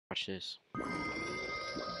Watch this.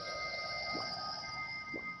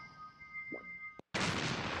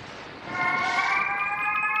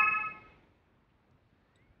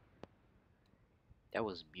 That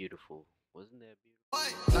was beautiful. Wasn't that beautiful?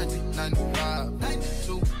 1995,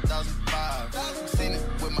 2005. Seen it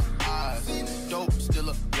with my eyes. Dope still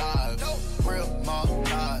alive. Real mall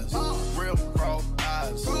eyes. Real bro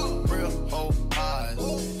eyes. Real whole eyes.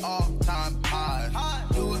 All time high.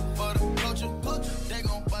 Do it for the culture. They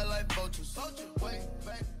gon' fight like vultures. Way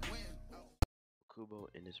back when. Kubo,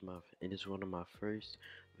 and it's one of my first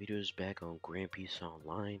videos back on Grand Peace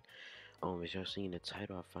Online. As y'all seen the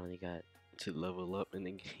title, I finally got to level up in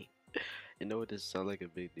the game. I know it doesn't sound like a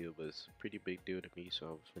big deal, but it's a pretty big deal to me,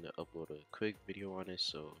 so I'm gonna upload a quick video on it,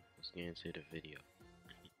 so let's get into the video.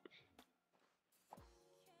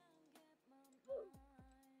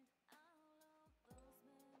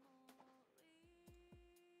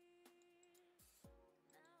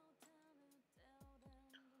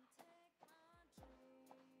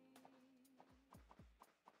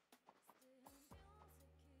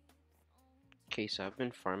 Okay, so I've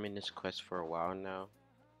been farming this quest for a while now.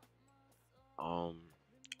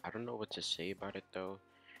 I don't know what to say about it though.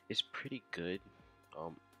 It's pretty good.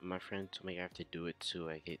 My friend told me I have to do it till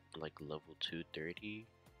I hit like level 230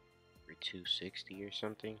 or 260 or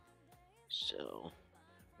something. So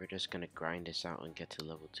we're just gonna grind this out and get to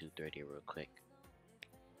level 230 real quick.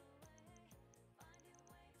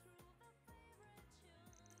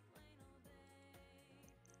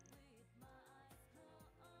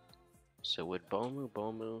 So with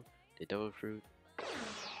Bomu, the devil fruit,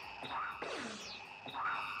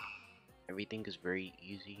 everything is very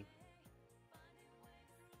easy.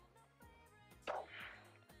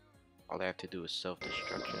 All I have to do is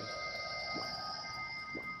self-destruction.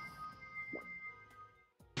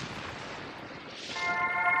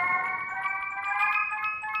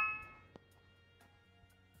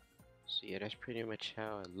 So yeah, that's pretty much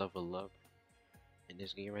how I level up. In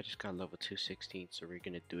this game I just got level 216, so we're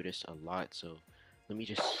gonna do this a lot. So let me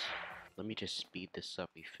just speed this up,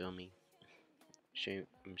 you feel me? I'm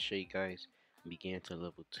gonna show you guys began to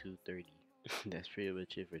level 230. That's pretty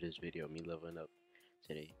much it for this video, me leveling up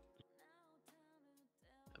today.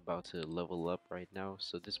 About to level up right now,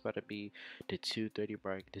 so this about to be the 230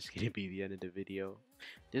 mark. This is gonna be the end of the video.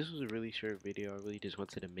 This was a really short video. I really just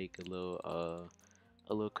wanted to make a little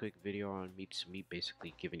quick video on me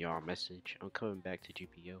basically giving y'all a message. I'm coming back to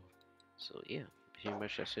GPO, so yeah, pretty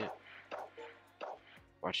much that's it.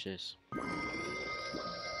 Watch this.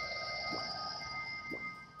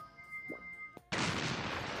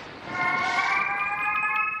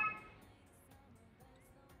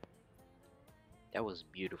 That was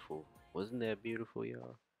beautiful. Wasn't that beautiful,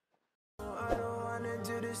 y'all? I don't wanna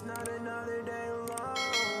do this not another day alone.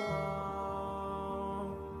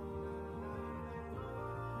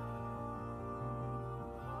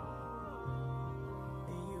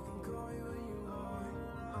 And you can call me when you want.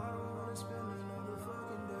 I don't wanna spend another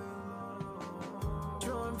fucking day alone.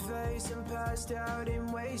 Drawing face and passed out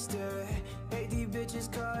and wasted. Hate these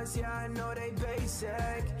bitches cause yeah I know they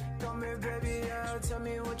basic. Come here baby, yeah, tell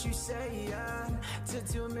me what you say, yeah. To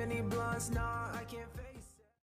too many blunts, nah.